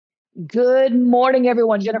Good morning,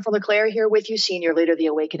 everyone. Jennifer LeClaire here with you, Senior Leader of the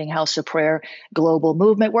Awakening House of Prayer Global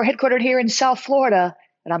Movement. We're headquartered here in South Florida,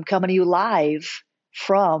 and I'm coming to you live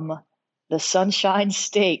from the Sunshine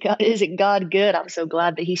State. Isn't God good? I'm so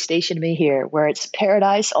glad that He stationed me here, where it's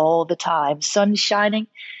paradise all the time. Sun shining.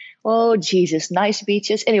 Oh, Jesus, nice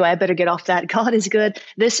beaches. Anyway, I better get off that. God is good.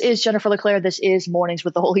 This is Jennifer LeClaire. This is Mornings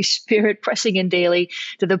with the Holy Spirit, pressing in daily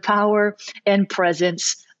to the power and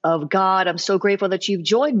presence of God. I'm so grateful that you've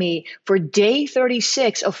joined me for day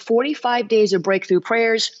 36 of 45 days of breakthrough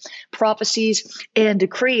prayers, prophecies, and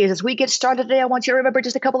decrees. As we get started today, I want you to remember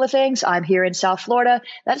just a couple of things. I'm here in South Florida.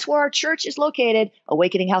 That's where our church is located,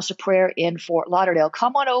 Awakening House of Prayer in Fort Lauderdale.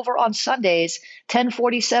 Come on over on Sundays,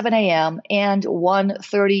 10:47 a.m. and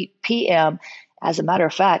 1:30 p.m. As a matter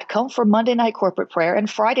of fact, come for Monday night corporate prayer and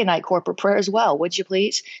Friday night corporate prayer as well, would you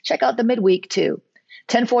please? Check out the midweek too.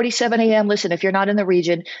 10:47 a.m. Listen, if you're not in the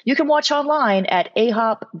region, you can watch online at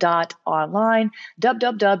ahop.online,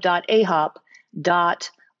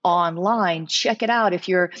 www.ahop.online. Check it out. If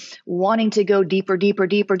you're wanting to go deeper,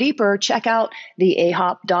 check out the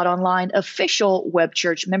ahop.online official web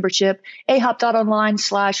church membership,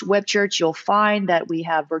 ahop.online/web church. You'll find that we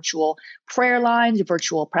have virtual prayer lines,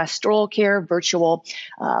 virtual pastoral care, virtual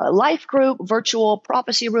life group, virtual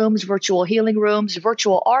prophecy rooms, virtual healing rooms,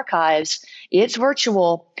 virtual archives. It's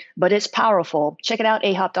virtual, but it's powerful. Check it out,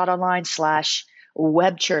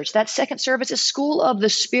 ahop.online/web church. That second service is School of the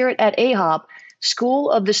Spirit at AHOP. School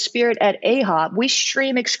of the Spirit at AHOP. We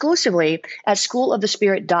stream exclusively at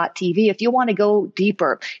schoolofthespirit.tv. If you want to go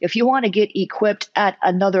deeper, if you want to get equipped at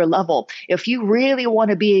another level, if you really want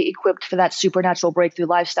to be equipped for that supernatural breakthrough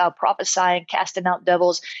lifestyle, prophesying, casting out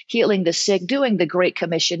devils, healing the sick, doing the Great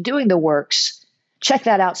Commission, doing the works, check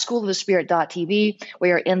that out, schoolofthespirit.tv. We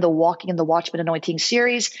are in the Walking in the Watchman Anointing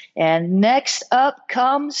series. And next up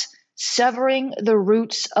comes Severing the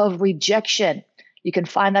Roots of Rejection. You can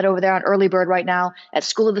find that over there on Early Bird right now at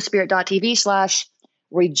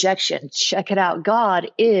schoolofthespirit.tv/rejection. Check it out.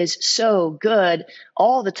 God is so good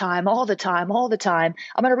all the time. I'm going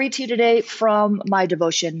to read to you today from my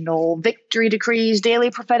devotional, Victory Decrees,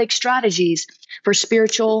 Daily Prophetic Strategies for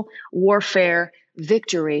Spiritual Warfare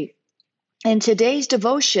Victory. And today's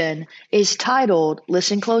devotion is titled,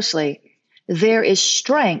 listen closely, There is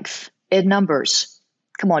Strength in Numbers.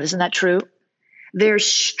 Come on, isn't that true? There's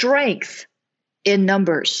strength in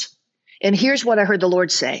numbers. And here's what I heard the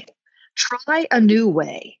Lord say. Try a new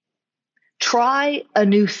way. Try a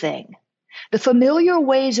new thing. The familiar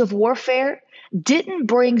ways of warfare didn't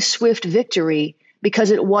bring swift victory because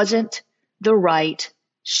it wasn't the right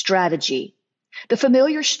strategy. The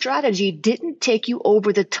familiar strategy didn't take you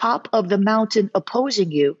over the top of the mountain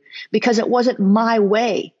opposing you because it wasn't my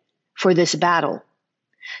way for this battle.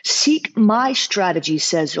 Seek my strategy,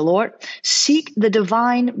 says the Lord. Seek the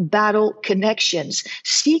divine battle connections.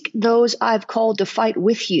 Seek those I've called to fight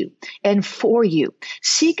with you and for you.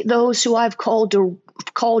 Seek those who I've called you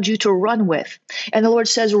to run with. And the Lord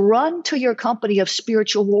says, run to your company of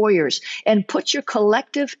spiritual warriors and put your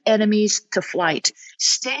collective enemies to flight.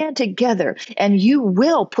 Stand together and you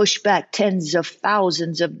will push back tens of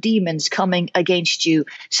thousands of demons coming against you,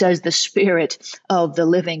 says the Spirit of the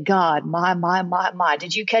living God. My.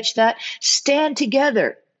 Did you catch that? Stand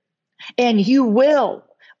together and you will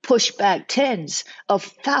push back tens of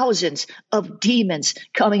thousands of demons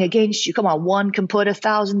coming against you. Come on, one can put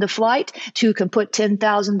 1,000 to flight, two can put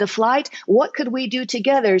 10,000 to flight. What could we do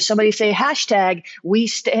together? Somebody say hashtag we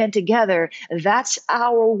stand together. That's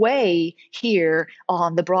our way here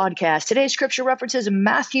on the broadcast. Today's scripture references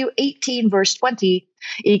Matthew 18 verse 20,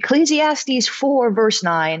 Ecclesiastes 4 verse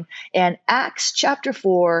 9, and Acts chapter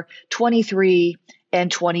 4, 23 and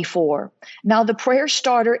 24. Now the prayer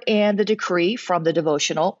starter and the decree from the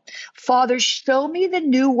devotional. Father, show me the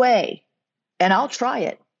new way and I'll try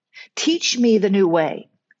it. Teach me the new way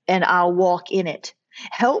and I'll walk in it.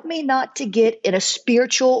 Help me not to get in a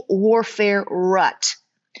spiritual warfare rut,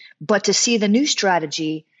 but to see the new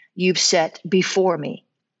strategy you've set before me.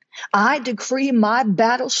 I decree my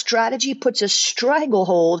battle strategy puts a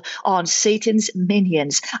stranglehold on Satan's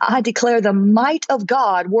minions. I declare the might of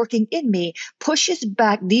God working in me pushes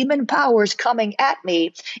back demon powers coming at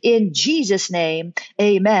me. In Jesus' name,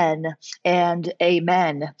 amen and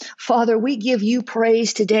amen. Father, we give you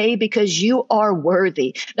praise today because you are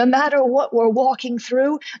worthy. No matter what we're walking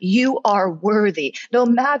through, you are worthy. No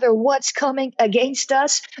matter what's coming against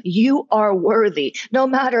us, you are worthy. No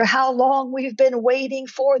matter how long we've been waiting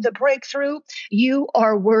for the breakthrough, you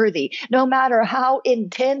are worthy. No matter how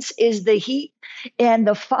intense is the heat, and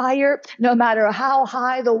the fire, no matter how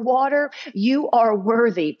high the water, you are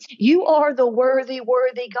worthy. You are the worthy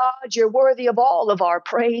God. You're worthy of all of our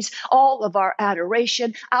praise, all of our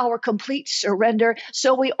adoration, our complete surrender.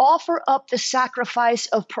 So we offer up the sacrifice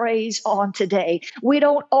of praise on today. We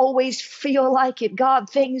don't always feel like it, God.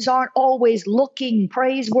 Things aren't always looking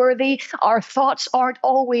praiseworthy. Our thoughts aren't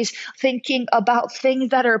always thinking about things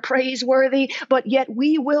that are praiseworthy, but yet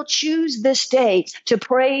we will choose this day to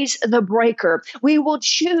praise the breaker. We will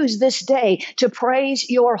choose this day to praise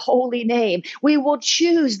your holy name. We will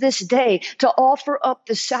choose this day to offer up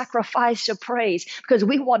the sacrifice of praise because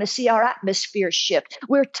we want to see our atmosphere shift.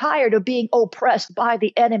 We're tired of being oppressed by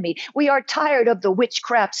the enemy. We are tired of the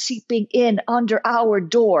witchcraft seeping in under our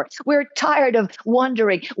door. We're tired of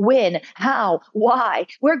wondering when, how, why.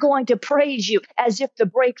 We're going to praise you as if the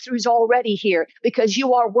breakthrough's already here because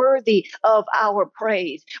you are worthy of our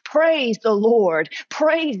praise. Praise the Lord.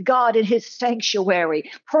 Praise God in his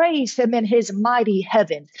sanctuary. Praise him in his mighty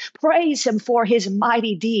heavens. Praise him for his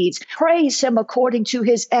mighty deeds. Praise him according to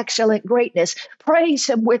his excellent greatness. Praise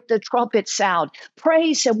him with the trumpet sound.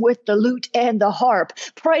 Praise him with the lute and the harp.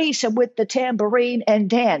 Praise him with the tambourine and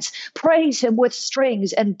dance. Praise him with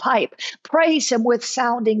strings and pipe. Praise him with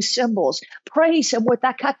sounding cymbals. Praise him with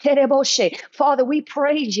akatereboshe. Father, we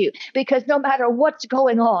praise you because no matter what's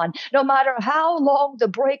going on, no matter how long the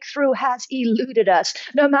breakthrough has eluded us,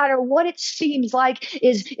 no matter what it seems like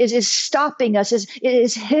is stopping us,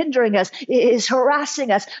 is hindering us, is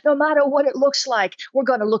harassing us, no matter what it looks like, we're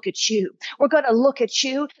going to look at you. We're going to look at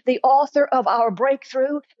you, the author of our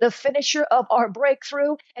breakthrough, the finisher of our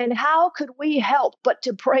breakthrough. And how could we help but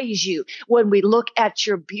to praise you when we look at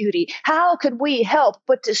your beauty? How could we help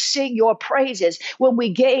but to sing your praises when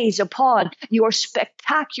we gaze upon your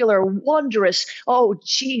spectacular, wondrous, oh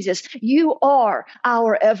Jesus, you are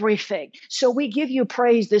our everything. So we give you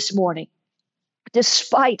praise this morning.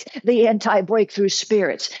 Despite the anti-breakthrough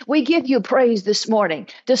spirits, we give you praise this morning.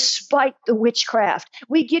 Despite the witchcraft,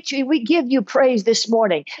 we give you praise this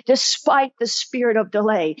morning. Despite the spirit of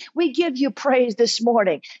delay, we give you praise this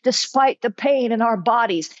morning. Despite the pain in our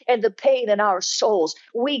bodies and the pain in our souls,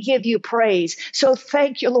 we give you praise. So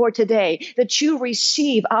thank you, Lord, today that you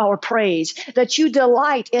receive our praise, that you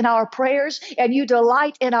delight in our prayers and you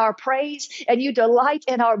delight in our praise and you delight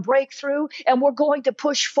in our breakthrough. And we're going to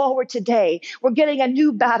push forward today. We're getting a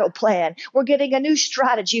new battle plan. We're getting a new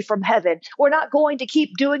strategy from heaven. We're not going to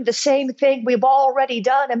keep doing the same thing we've already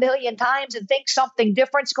done a million times and think something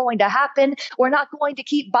different's going to happen. We're not going to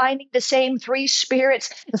keep binding the same three spirits,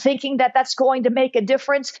 thinking that that's going to make a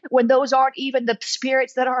difference when those aren't even the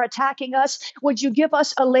spirits that are attacking us. Would you give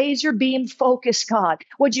us a laser beam focus, God?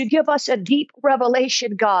 Would you give us a deep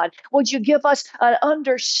revelation, God? Would you give us an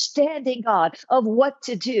understanding, God, of what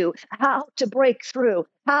to do, how to break through,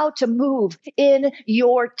 how to move in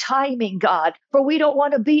your timing, God. For we don't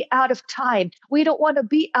want to be out of time. We don't want to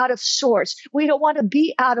be out of source. We don't want to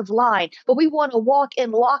be out of line, but we want to walk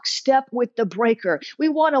in lockstep with the breaker. We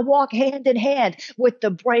want to walk hand in hand with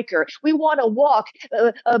the breaker. We want to walk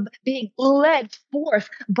being led forth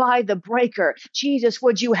by the breaker. Jesus,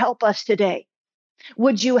 would you help us today?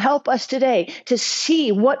 Would you help us today to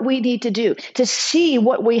see what we need to do, to see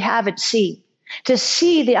what we haven't seen? To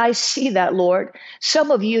see I see that, Lord. Some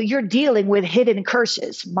of you, you're dealing with hidden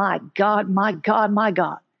curses. My God, my God, my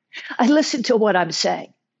God. I listen to what I'm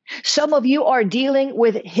saying. Some of you are dealing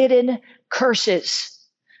with hidden curses.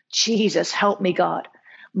 Jesus, help me, God.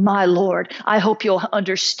 My Lord, I hope you'll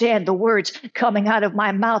understand the words coming out of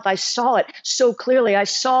my mouth. I saw it so clearly. I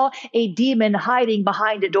saw a demon hiding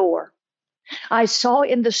behind a door. I saw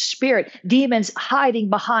in the spirit demons hiding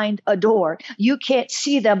behind a door. You can't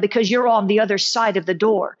see them because you're on the other side of the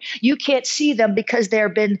door. You can't see them because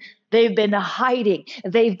they've been hiding.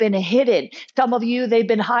 They've been hidden. Some of you, they've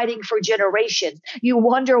been hiding for generations. You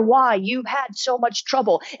wonder why you've had so much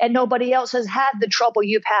trouble and nobody else has had the trouble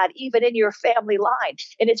you've had, even in your family line.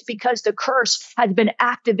 And it's because the curse has been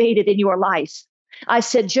activated in your life. I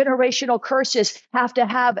said generational curses have to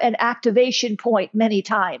have an activation point many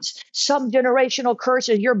times. Some generational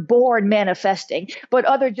curses you're born manifesting, but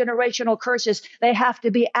other generational curses, they have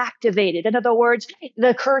to be activated. In other words,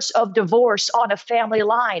 the curse of divorce on a family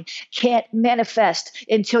line can't manifest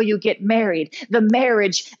until you get married. The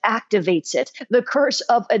marriage activates it. The curse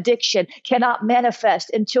of addiction cannot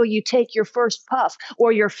manifest until you take your first puff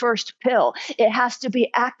or your first pill. It has to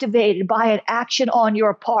be activated by an action on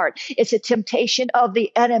your part. It's a temptation activation of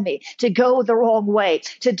the enemy to go the wrong way,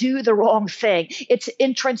 to do the wrong thing. It's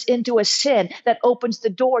entrance into a sin that opens the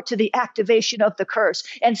door to the activation of the curse.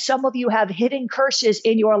 And some of you have hidden curses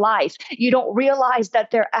in your life. You don't realize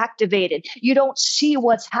that they're activated. You don't see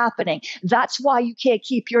what's happening. That's why you can't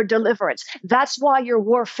keep your deliverance. That's why your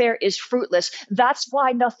warfare is fruitless. That's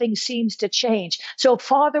why nothing seems to change. So,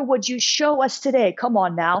 Father, would you show us today? Come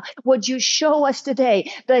on now. Would you show us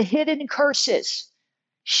today the hidden curses?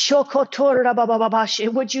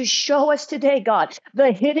 Would you show us today, God,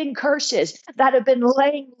 the hidden curses that have been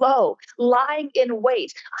laying low, lying in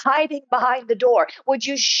wait, hiding behind the door? Would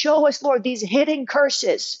you show us, Lord, these hidden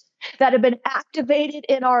curses that have been activated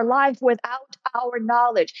in our life without our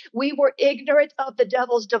knowledge? We were ignorant of the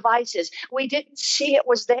devil's devices. We didn't see it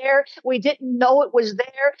was there. We didn't know it was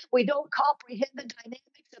there. We don't comprehend the dynamics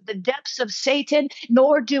of the depths of Satan,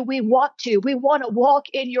 nor do we want to. We want to walk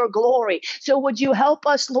in your glory. So would you help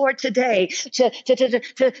us, Lord, today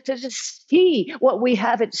to see what we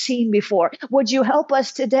haven't seen before? Would you help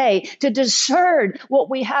us today to discern what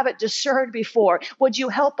we haven't discerned before? Would you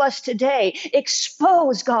help us today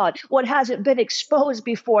expose, God, what hasn't been exposed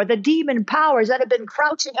before? The demon powers that have been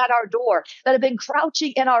crouching at our door, that have been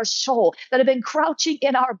crouching in our soul, that have been crouching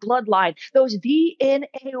in our bloodline, those DNA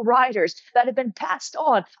riders that have been passed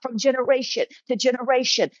on from generation to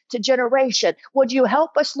generation to generation. Would you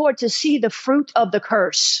help us, Lord, to see the fruit of the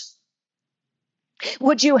curse?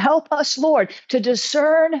 Would you help us, Lord, to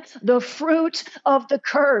discern the fruit of the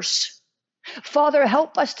curse? Father,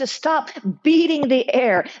 help us to stop beating the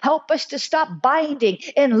air. Help us to stop binding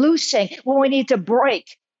and loosing when we need to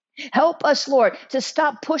break. Help us, Lord, to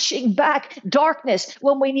stop pushing back darkness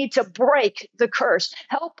when we need to break the curse.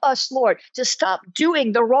 Help us, Lord, to stop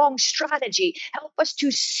doing the wrong strategy. Help us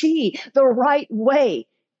to see the right way,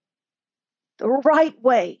 the right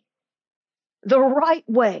way, the right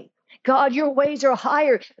way. God, your ways are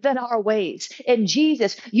higher than our ways. And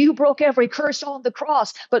Jesus, you broke every curse on the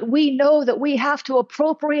cross, but we know that we have to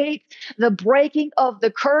appropriate the breaking of the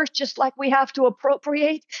curse, just like we have to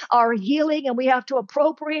appropriate our healing and we have to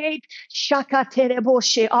appropriate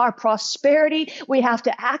our prosperity. We have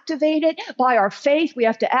to activate it by our faith. We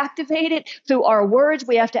have to activate it through our words.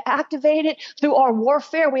 We have to activate it through our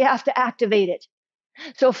warfare. We have to activate it.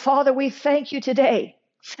 So, Father, we thank you today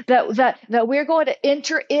that we're going to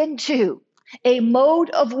enter into a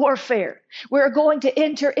mode of warfare. We're going to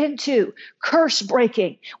enter into curse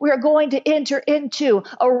breaking. We're going to enter into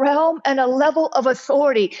a realm and a level of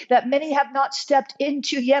authority that many have not stepped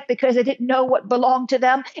into yet because they didn't know what belonged to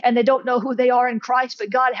them and they don't know who they are in Christ.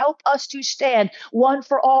 But God, help us to stand one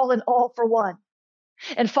for all and all for one.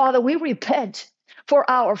 And Father, we repent for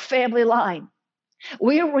our family line.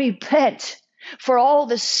 We repent for all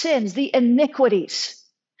the sins, the iniquities.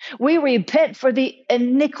 We repent for the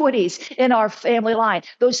iniquities in our family line,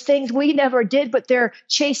 those things we never did, but they're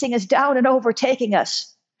chasing us down and overtaking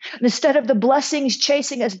us. Instead of the blessings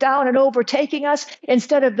chasing us down and overtaking us,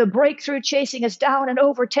 instead of the breakthrough chasing us down and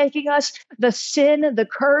overtaking us, the sin, the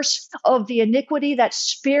curse of the iniquity, that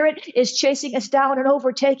spirit is chasing us down and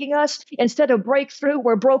overtaking us. Instead of breakthrough,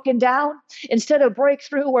 we're broken down. Instead of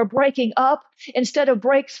breakthrough, we're breaking up. Instead of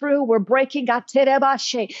breakthrough, we're breaking.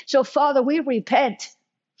 So, Father, we repent.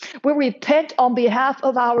 We repent on behalf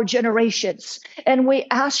of our generations, and we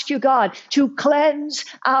ask you, God, to cleanse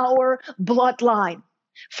our bloodline.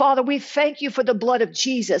 Father, we thank you for the blood of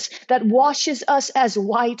Jesus that washes us as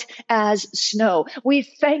white as snow. We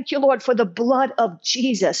thank you, Lord, for the blood of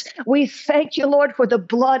Jesus. We thank you, Lord, for the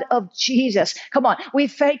blood of Jesus. Come on. We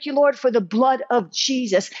thank you, Lord, for the blood of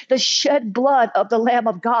Jesus, the shed blood of the Lamb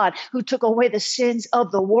of God who took away the sins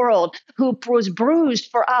of the world, who was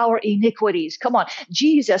bruised for our iniquities. Come on.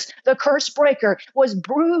 Jesus, the curse breaker, was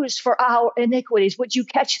bruised for our iniquities. Would you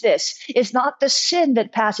catch this? It's not the sin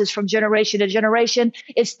that passes from generation to generation.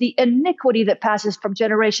 It's the iniquity that passes from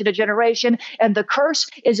generation to generation. And the curse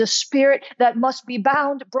is a spirit that must be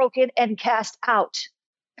bound, broken, and cast out.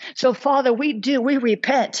 So, Father, we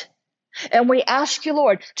repent. And we ask you,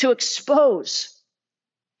 Lord, to expose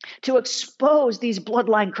these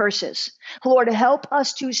bloodline curses. Lord, help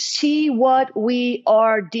us to see what we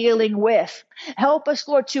are dealing with. Help us,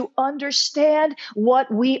 Lord, to understand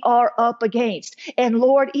what we are up against. And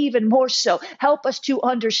Lord, even more so, help us to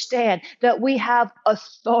understand that we have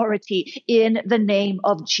authority in the name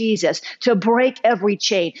of Jesus to break every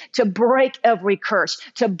chain, to break every curse,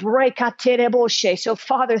 to break. So,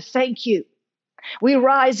 Father, thank you. We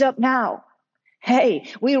rise up now.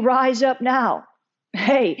 Hey, we rise up now.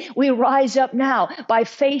 Hey, we rise up now by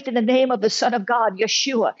faith in the name of the Son of God,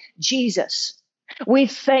 Yeshua, Jesus. We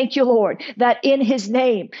thank you, Lord, that in his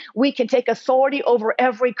name we can take authority over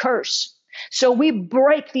every curse. So we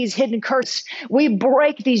break these hidden curses. We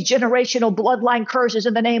break these generational bloodline curses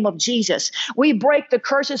in the name of Jesus. We break the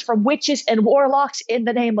curses from witches and warlocks in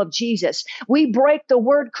the name of Jesus. We break the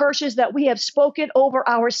word curses that we have spoken over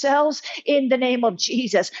ourselves in the name of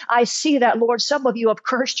Jesus. I see that, Lord. Some of you have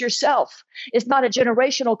cursed yourself. It's not a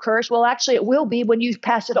generational curse. Well, actually, it will be when you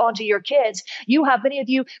pass it on to your kids. Many of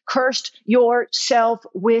you cursed yourself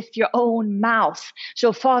with your own mouth.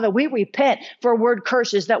 So, Father, we repent for word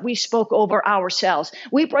curses that we spoke over ourselves.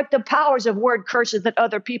 We break the powers of word curses that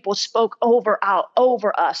other people spoke over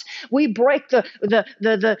us. We break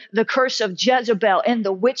the curse of Jezebel and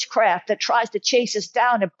the witchcraft that tries to chase us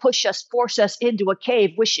down and force us into a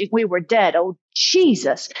cave wishing we were dead. Oh,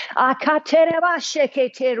 Jesus.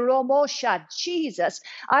 Jesus,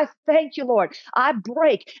 I thank you, Lord. I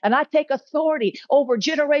break and I take authority over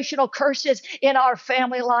generational curses in our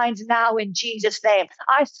family lines now in Jesus' name.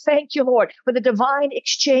 I thank you, Lord, for the divine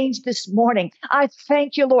exchange this morning. I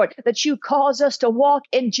thank you, Lord, that you cause us to walk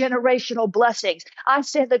in generational blessings. I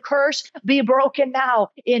say the curse be broken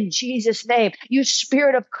now in Jesus' name. You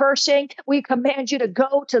spirit of cursing, we command you to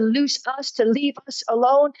go, to loose us, to leave us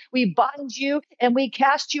alone. We bind you and we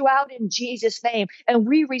cast you out in Jesus' name. And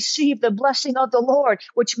we receive the blessing of the Lord,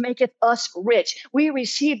 which maketh us rich. We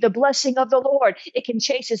receive the blessing of the Lord. It can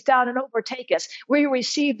chase us down and overtake us. We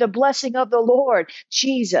receive the blessing of the Lord,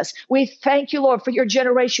 Jesus. We thank you, Lord, for your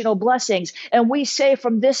generational blessings. And we say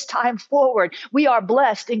from this time forward, we are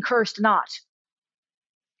blessed and cursed not.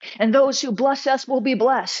 And those who bless us will be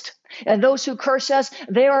blessed. And those who curse us,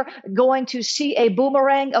 they're going to see a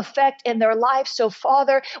boomerang effect in their life. So,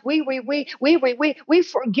 Father, we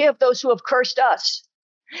forgive those who have cursed us.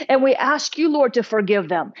 And we ask you, Lord, to forgive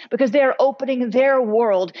them because they're opening their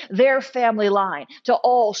world, their family line to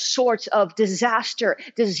all sorts of disaster,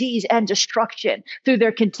 disease, and destruction through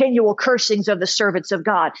their continual cursings of the servants of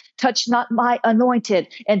God. Touch not my anointed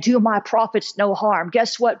and do my prophets no harm.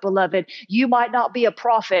 Guess what, beloved? You might not be a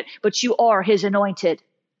prophet, but you are his anointed.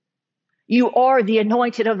 You are the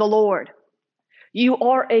anointed of the Lord. You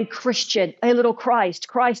are a Christian, a little Christ.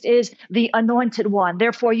 Christ is the anointed one.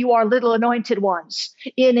 Therefore, you are little anointed ones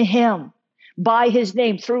in him, by his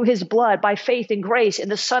name, through his blood, by faith and grace in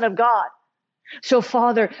the Son of God. So,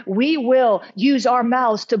 Father, we will use our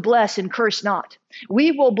mouths to bless and curse not.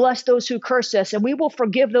 We will bless those who curse us, and we will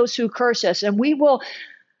forgive those who curse us, and we will,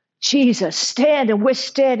 Jesus, stand and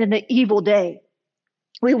withstand in the evil day.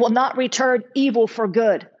 We will not return evil for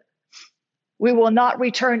good. We will not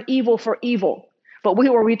return evil for evil. But we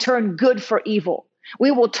will return good for evil.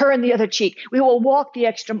 We will turn the other cheek. We will walk the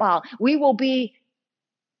extra mile. We will be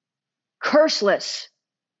curseless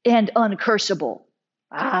and uncursable.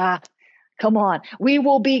 Come on. We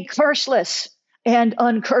will be curseless and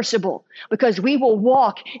uncursable because we will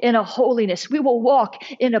walk in a holiness. We will walk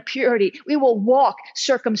in a purity. We will walk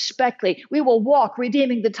circumspectly. We will walk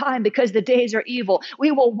redeeming the time because the days are evil. We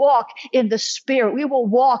will walk in the Spirit. We will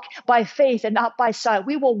walk by faith and not by sight.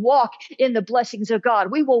 We will walk in the blessings of God.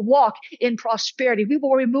 We will walk in prosperity. We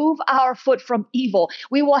will remove our foot from evil.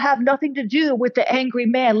 We will have nothing to do with the angry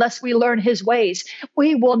man lest we learn his ways.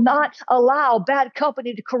 We will not allow bad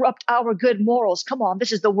company to corrupt our good morals. Come on,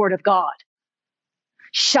 this is the word of God.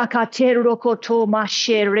 Jesus,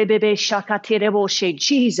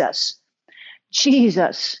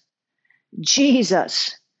 Jesus,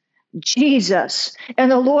 Jesus. Jesus. And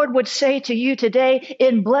the Lord would say to you today,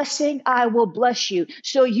 in blessing, I will bless you.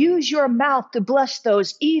 So use your mouth to bless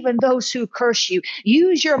those, even those who curse you.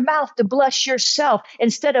 Use your mouth to bless yourself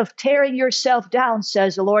instead of tearing yourself down,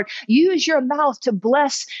 says the Lord. Use your mouth to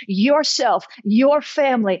bless yourself, your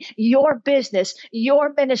family, your business,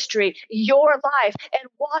 your ministry, your life, and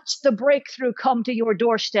watch the breakthrough come to your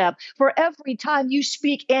doorstep. For every time you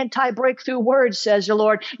speak anti-breakthrough words, says the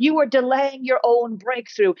Lord, you are delaying your own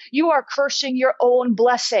breakthrough. You are cursing your own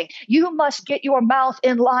blessing. You must get your mouth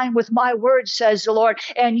in line with my word, says the Lord,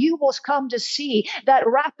 and you will come to see that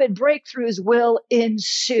rapid breakthroughs will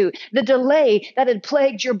ensue. The delay that had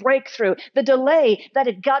plagued your breakthrough, the delay that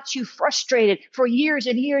had got you frustrated for years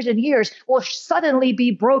and years and years will suddenly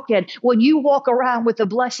be broken when you walk around with a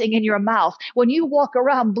blessing in your mouth, when you walk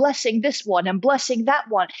around blessing this one and blessing that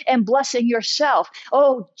one and blessing yourself.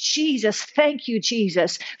 Oh, Jesus, thank you,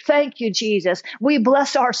 Jesus. Thank you, Jesus. We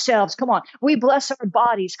bless ourselves ourselves. Come on. We bless our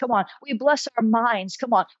bodies. Come on. We bless our minds.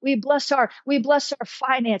 Come on. We bless our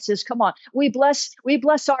finances. Come on. We bless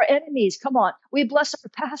our enemies. Come on. We bless our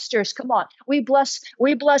pastors. Come on. We bless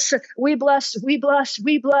our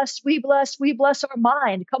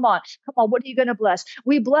mind. Come on. Come on. What are you going to bless?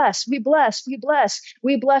 We bless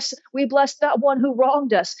that one who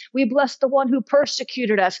wronged us. We bless the one who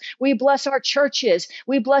persecuted us. We bless our churches.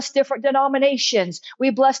 We bless different denominations.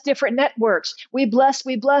 We bless different networks. We bless.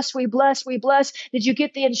 Did you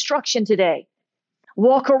get the instruction today?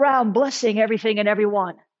 Walk around blessing everything and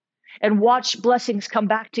everyone and watch blessings come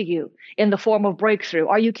back to you in the form of breakthrough.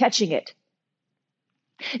 Are you catching it?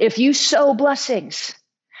 If you sow blessings,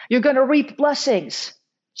 you're going to reap blessings.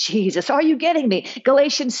 Jesus, are you getting me?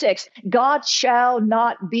 Galatians 6, God shall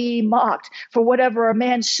not be mocked. For whatever a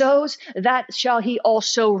man sows, that shall he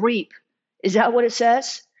also reap. Is that what it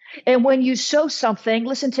says? And when you sow something,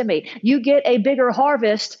 listen to me, you get a bigger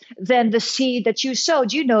harvest than the seed that you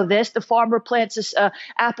sowed. You know this. The farmer plants this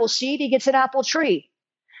apple seed, he gets an apple tree.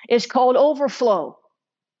 It's called overflow.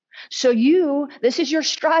 So this is your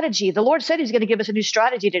strategy. The Lord said he's going to give us a new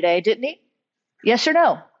strategy today, didn't he? Yes or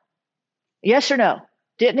no? Yes or no?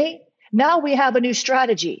 Didn't he? Now we have a new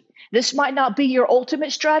strategy. This might not be your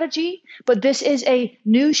ultimate strategy, but this is a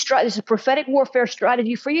new strategy. This is a prophetic warfare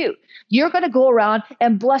strategy for you. You're going to go around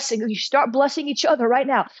and blessing. You start blessing each other right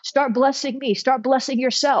now. Start blessing me. Start blessing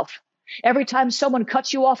yourself. Every time someone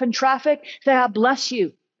cuts you off in traffic, say, I bless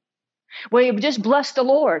you. Well, you just bless the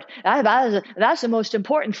Lord. That's the most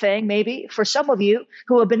important thing, maybe, for some of you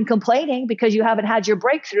who have been complaining because you haven't had your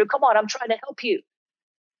breakthrough. Come on, I'm trying to help you.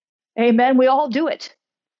 Amen. We all do it.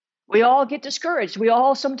 We all get discouraged. We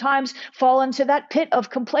all sometimes fall into that pit of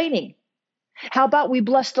complaining. How about we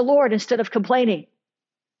bless the Lord instead of complaining?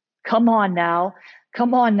 Come on now.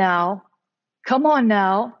 Come on now. Come on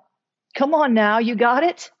now. Come on now. You got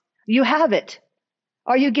it? You have it.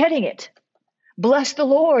 Are you getting it? Bless the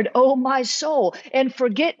Lord, O my soul, and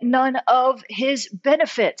forget none of his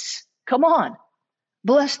benefits. Come on.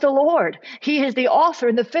 Bless the Lord. He is the author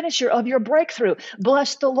and the finisher of your breakthrough.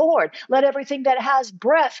 Bless the Lord. Let everything that has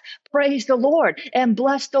breath praise the Lord and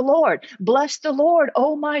bless the Lord. Bless the Lord,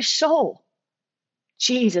 O my soul.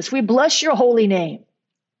 Jesus, we bless your holy name.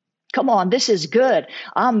 Come on, this is good.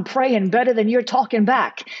 I'm praying better than you're talking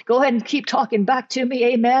back. Go ahead and keep talking back to me.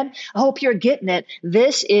 Amen. I hope you're getting it.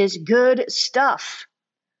 This is good stuff.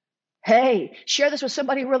 Hey, share this with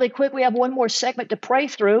somebody really quick. We have one more segment to pray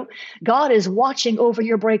through. God is watching over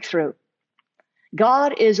your breakthrough.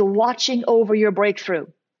 God is watching over your breakthrough.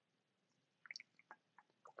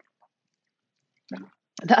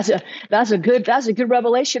 That's a good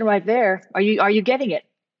revelation right there. Are you getting it?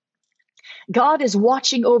 God is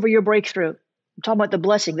watching over your breakthrough. I'm talking about the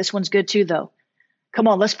blessing. This one's good too, though. Come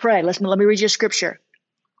on, let's pray. Let me read you a scripture.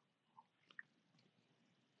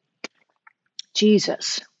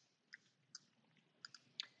 Jesus.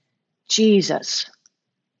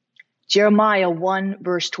 Jeremiah 1,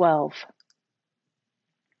 verse 12.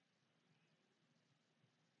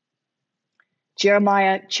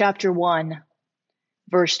 Jeremiah chapter 1,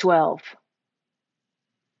 verse 12.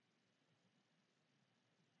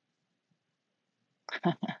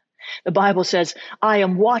 The Bible says,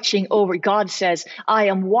 God says, I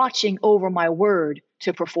am watching over my word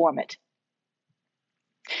to perform it.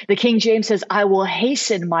 The King James says, I will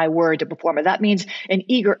hasten my word to perform it. That means an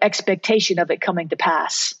eager expectation of it coming to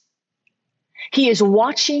pass. He is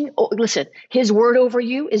watching. Listen, his word over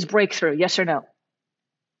you is breakthrough. Yes or no?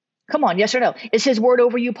 Come on. Yes or no? Is his word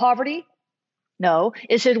over you poverty? No.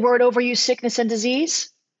 Is his word over you sickness and disease?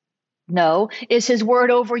 No. Is his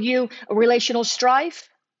word over you relational strife?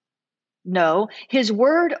 No. His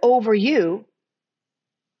word over you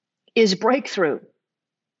is breakthrough.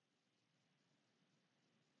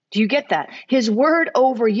 Do you get that? His word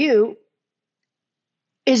over you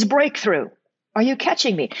is breakthrough. Are you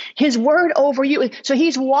catching me? His word over you. So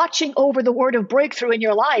he's watching over the word of breakthrough in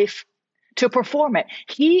your life to perform it.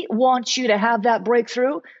 He wants you to have that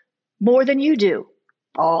breakthrough more than you do.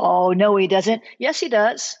 Oh, no, he doesn't. Yes, he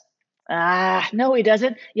does. No, he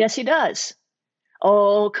doesn't. Yes, he does.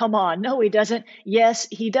 Oh, come on. No, he doesn't. Yes,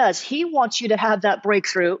 he does. He wants you to have that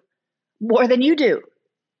breakthrough more than you do.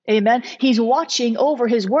 Amen. He's watching over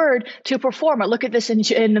his word to perform it. Look at this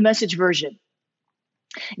in the Message version.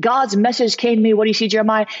 God's message came to me. What do you see,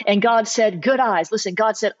 Jeremiah? And God said, good eyes. Listen,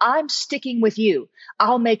 God said, I'm sticking with you.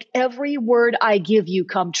 I'll make every word I give you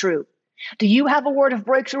come true. Do you have a word of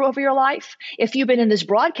breakthrough over your life? If you've been in this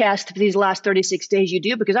broadcast for these last 36 days, you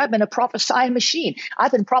do, because I've been a prophesying machine.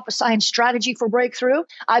 I've been prophesying strategy for breakthrough.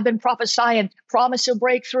 I've been prophesying promise of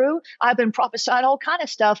breakthrough. I've been prophesying all kind of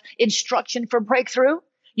stuff, instruction for breakthrough.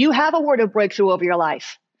 You have a word of breakthrough over your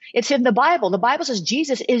life. It's in the Bible. The Bible says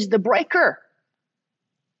Jesus is the breaker.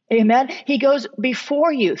 Amen. He goes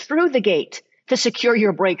before you through the gate to secure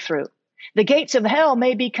your breakthrough. The gates of hell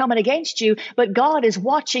may be coming against you, but God is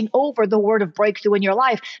watching over the word of breakthrough in your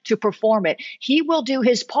life to perform it. He will do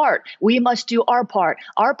his part. We must do our part.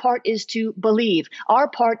 Our part is to believe. Our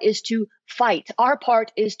part is to fight. Our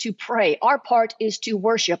part is to pray. Our part is to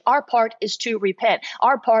worship. Our part is to repent.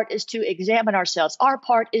 Our part is to examine ourselves. Our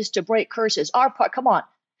part is to break curses. Our part, come on.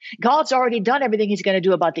 God's already done everything he's going to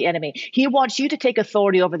do about the enemy. He wants you to take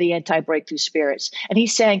authority over the anti-breakthrough spirits. And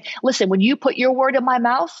he's saying, listen, when you put your word in my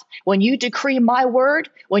mouth, when you decree my word,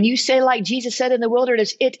 when you say like Jesus said in the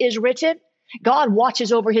wilderness, it is written, God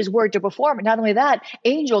watches over his word to perform it. Not only that,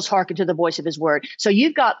 angels hearken to the voice of his word. So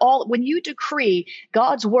you've got when you decree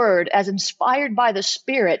God's word as inspired by the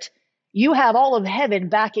Spirit, you have all of heaven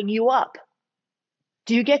backing you up.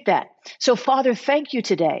 Do you get that? So Father, thank you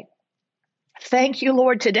today. Thank you,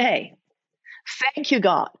 Lord, today. Thank you,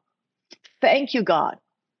 God. Thank you, God.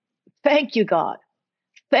 Thank you, God.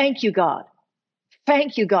 Thank you, God.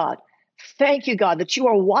 Thank you, God. Thank you, God, that you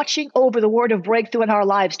are watching over the word of breakthrough in our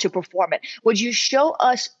lives to perform it. Would you show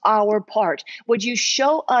us our part? Would you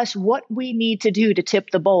show us what we need to do to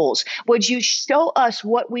tip the bowls? Would you show us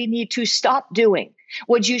what we need to stop doing?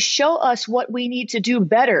 Would you show us what we need to do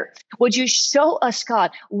better? Would you show us,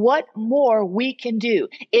 God, what more we can do?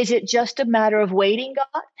 Is it just a matter of waiting,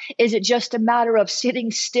 God? Is it just a matter of sitting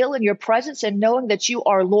still in your presence and knowing that you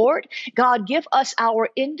are Lord? God, give us our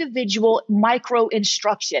individual micro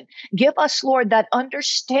instruction. Give us, Lord, that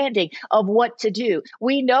understanding of what to do.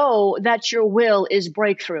 We know that your will is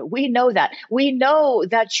breakthrough. We know that. We know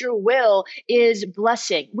that your will is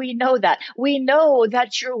blessing. We know that. We know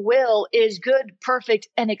that your will is good, perfect,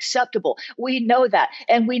 and acceptable. We know that.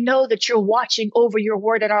 And we know that you're watching over your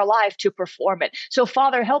word in our life to perform it. So,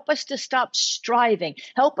 Father, help us to stop striving.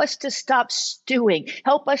 Help us to stop stewing.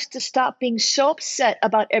 Help us to stop being so upset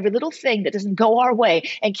about every little thing that doesn't go our way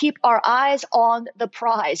and keep our eyes on the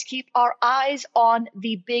prize. Keep our eyes on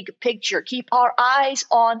the big picture. Keep our eyes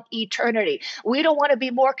on eternity. We don't want to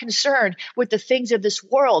be more concerned with the things of this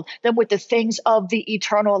world than with the things of the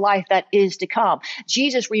eternal life that is to come.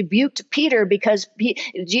 Jesus rebuked Peter because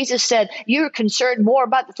Jesus said, you're concerned more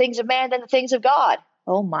about the things of man than the things of God.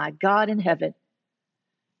 Oh my God in heaven.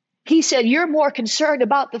 He said, you're more concerned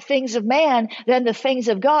about the things of man than the things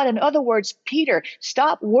of God. In other words, Peter,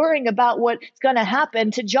 stop worrying about what's going to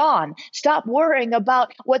happen to John. Stop worrying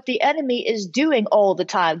about what the enemy is doing all the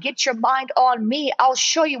time. Get your mind on me. I'll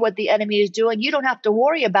show you what the enemy is doing. You don't have to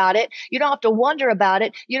worry about it. You don't have to wonder about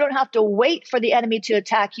it. You don't have to wait for the enemy to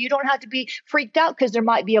attack you. You don't have to be freaked out because there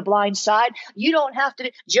might be a blind side. You don't have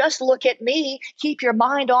to just look at me. Keep your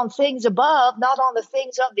mind on things above, not on the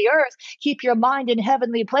things of the earth. Keep your mind in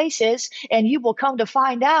heavenly places. And you will come to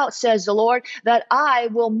find out, says the Lord, that I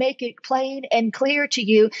will make it plain and clear to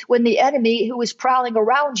you when the enemy who is prowling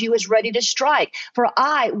around you is ready to strike. For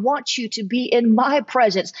I want you to be in my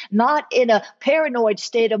presence, not in a paranoid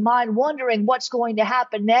state of mind, wondering what's going to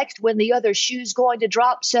happen next, when the other shoe's going to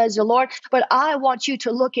drop, says the Lord. But I want you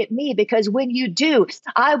to look at me, because when you do,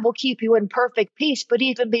 I will keep you in perfect peace. But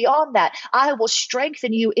even beyond that, I will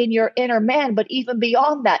strengthen you in your inner man. But even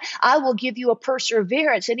beyond that, I will give you a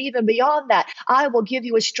perseverance. And even beyond that, I will give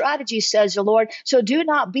you a strategy, says the Lord. So do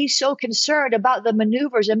not be so concerned about the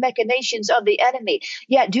maneuvers and machinations of the enemy.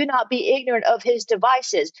 Yet do not be ignorant of his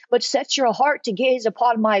devices, but set your heart to gaze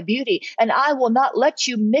upon my beauty, and I will not let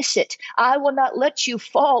you miss it. I will not let you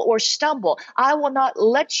fall or stumble. I will not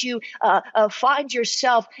let you find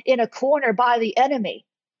yourself in a corner by the enemy,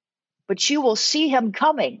 but you will see him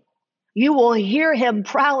coming. You will hear him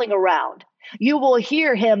prowling around. You will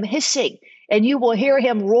hear him hissing, and you will hear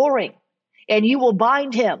him roaring, and you will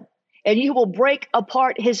bind him, and you will break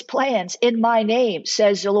apart his plans in my name,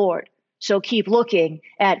 says the Lord. So keep looking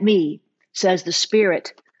at me, says the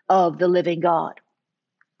Spirit of the living God.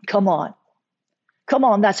 Come on. Come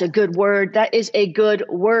on, that's a good word. That is a good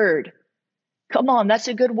word. Come on, that's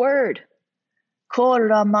a good word. That's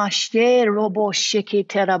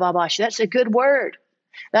a good word.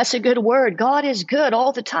 That's a good word. God is good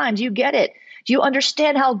all the time. Do you get it? Do you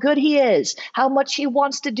understand how good he is? How much he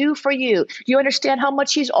wants to do for you? Do you understand how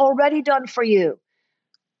much he's already done for you?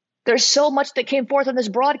 There's so much that came forth on this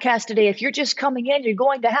broadcast today. If you're just coming in, you're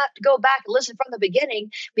going to have to go back and listen from the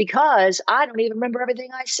beginning, because I don't even remember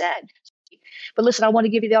everything I said. But listen, I want to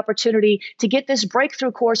give you the opportunity to get this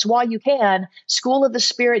breakthrough course while you can.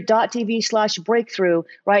 schoolofthespirit.tv/breakthrough.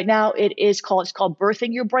 Right now it's called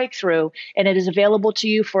Birthing Your Breakthrough, and it is available to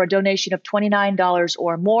you for a donation of $29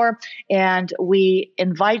 or more. And we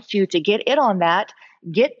invite you to get in on that.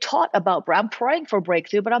 get taught about. I'm praying for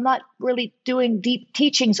breakthrough, but I'm not really doing deep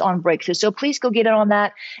teachings on breakthrough. So please go get in on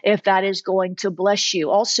that if that is going to bless you.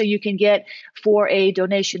 Also, you can get, for a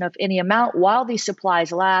donation of any amount while these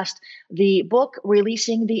supplies last, the book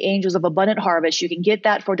Releasing the Angels of Abundant Harvest. You can get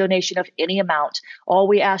that for a donation of any amount. All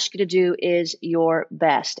we ask you to do is your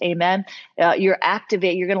best. Amen. You're going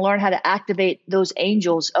to learn how to activate those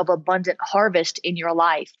angels of abundant harvest in your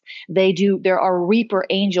life. There are reaper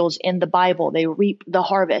angels in the Bible. They reap the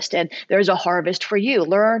harvest, and there's a harvest for you.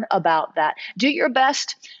 Learn about that. Do your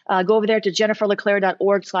best. Go over there to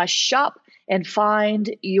jenniferleclaire.org/shop and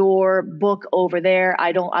find your book over there.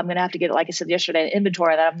 I'm going to have to get, like I said yesterday, an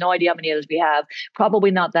inventory. I have no idea how many others we have.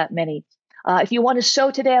 Probably not that many. If you want to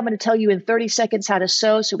sow today, I'm going to tell you in 30 seconds how to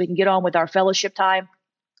sow so we can get on with our fellowship time.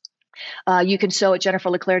 You can sow at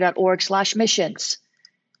jenniferleclaire.org/missions.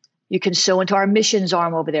 You can sow into our missions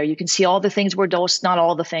arm over there. You can see all the things we're doing, not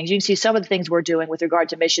all the things. You can see some of the things we're doing with regard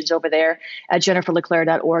to missions over there at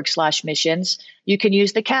jenniferleclaire.org/missions. You can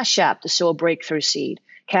use the Cash App to sow a breakthrough seed.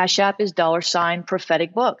 Cash App is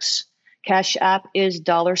 $prophetic books. Cash App is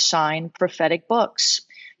 $prophetic books.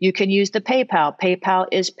 You can use the PayPal. PayPal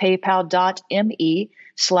is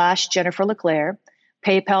paypal.me/JenniferLeClaire.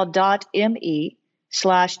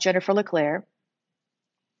 PayPal.me/JenniferLeClaire.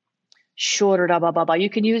 You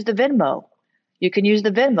can use the Venmo.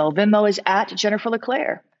 Venmo is at Jennifer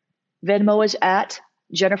LeClaire. Venmo is at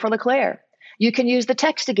Jennifer LeClaire. You can use the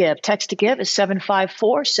text to give. Text to give is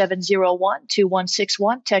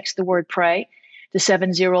 754-701-2161. Text the word pray to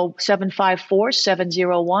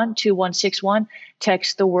 754-701-2161.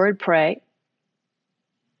 Text the word pray.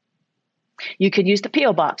 You can use the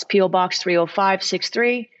P.O. Box. P.O. Box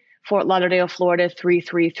 30563. Fort Lauderdale, Florida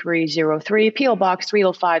 33303. P.O. Box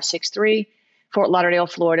 30563, Fort Lauderdale,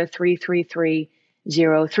 Florida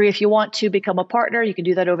 33303. If you want to become a partner, you can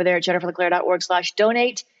do that over there at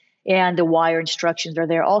jenniferleclaire.org/donate. And the wire instructions are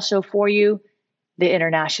there also for you, the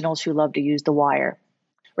internationals who love to use the wire.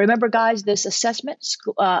 Remember, guys, this assessment,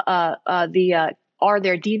 are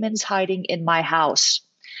there demons hiding in my house?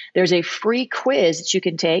 There's a free quiz that you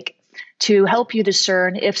can take to help you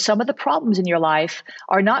discern if some of the problems in your life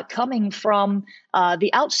are not coming from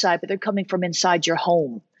the outside, but they're coming from inside your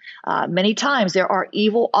home. Many times there are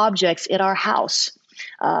evil objects in our house.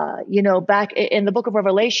 Back in the book of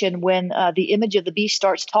Revelation, when the image of the beast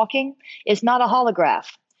starts talking, it's not a holograph.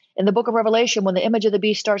 In the book of Revelation, when the image of the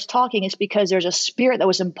beast starts talking, it's because there's a spirit that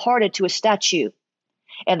was imparted to a statue.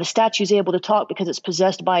 And the statue is able to talk because it's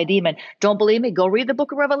possessed by a demon. Don't believe me? Go read the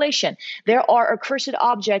book of Revelation. There are accursed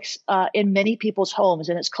objects in many people's homes,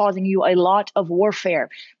 and it's causing you a lot of warfare.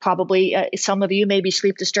 Probably some of you maybe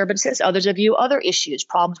sleep disturbances, others of you other issues,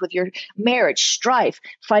 problems with your marriage, strife,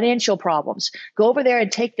 financial problems. Go over there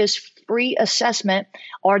and take this free assessment.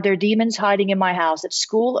 Are there demons hiding in my house? It's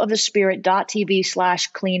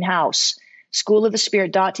schoolofthespirit.tv/cleanhouse.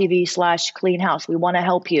 Schoolofthespirit.tv/cleanhouse. We want to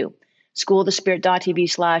help you.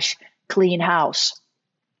 schoolofthespirit.tv/cleanhouse.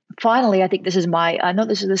 Finally, I think this is my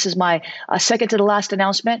second to the last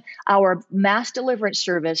announcement. Our mass deliverance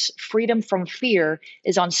service, Freedom from Fear,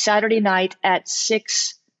 is on Saturday night at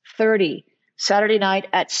 6:30. Saturday night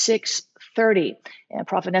at 6:30. And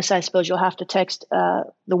Prophet Nessa, I suppose you'll have to text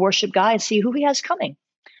the worship guy and see who he has coming.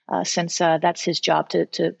 Since that's his job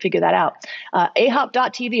to figure that out.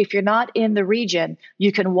 ahop.tv, if you're not in the region,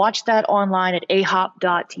 you can watch that online at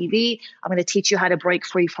ahop.tv. I'm going to teach you how to break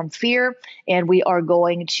free from fear, and we are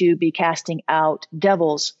going to be casting out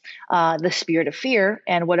devils, the spirit of fear,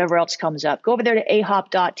 and whatever else comes up. Go over there to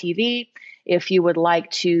ahop.tv if you would like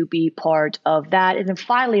to be part of that. And then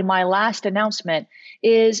finally, my last announcement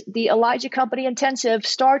is the Elijah Company Intensive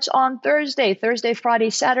starts on Thursday, Friday,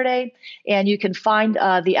 Saturday, and you can find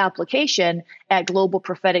the application at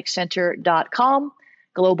globalpropheticcenter.com,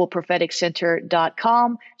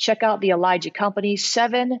 globalpropheticcenter.com. Check out the Elijah Company,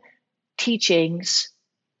 7 teachings,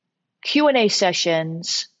 Q&A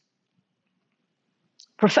sessions,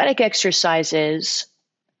 prophetic exercises,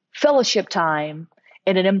 fellowship time,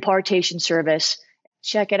 and an impartation service.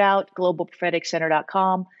 Check it out,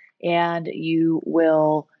 globalpropheticcenter.com. And you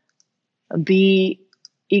will be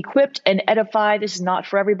equipped and edified. This is not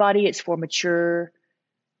for everybody. It's for mature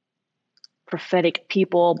prophetic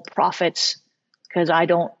people, prophets, because I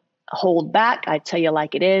don't hold back. I tell you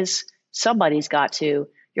like it is. Somebody's got to.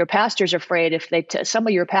 Your pastor's afraid some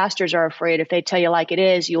of your pastors are afraid if they tell you like it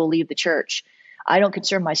is, you'll leave the church. I don't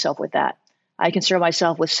concern myself with that. I concern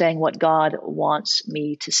myself with saying what God wants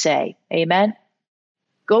me to say. Amen.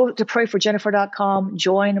 Go to prayforjennifer.com,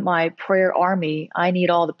 join my prayer army. I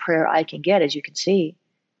need all the prayer I can get, as you can see,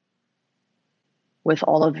 with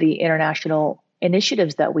all of the international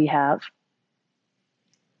initiatives that we have.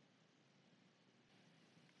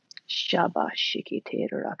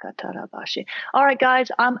 Shabashikiterakatarabashe. All right, guys,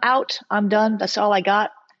 I'm out. I'm done. That's all I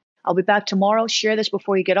got. I'll be back tomorrow. Share this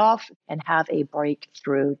before you get off and have a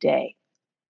breakthrough day.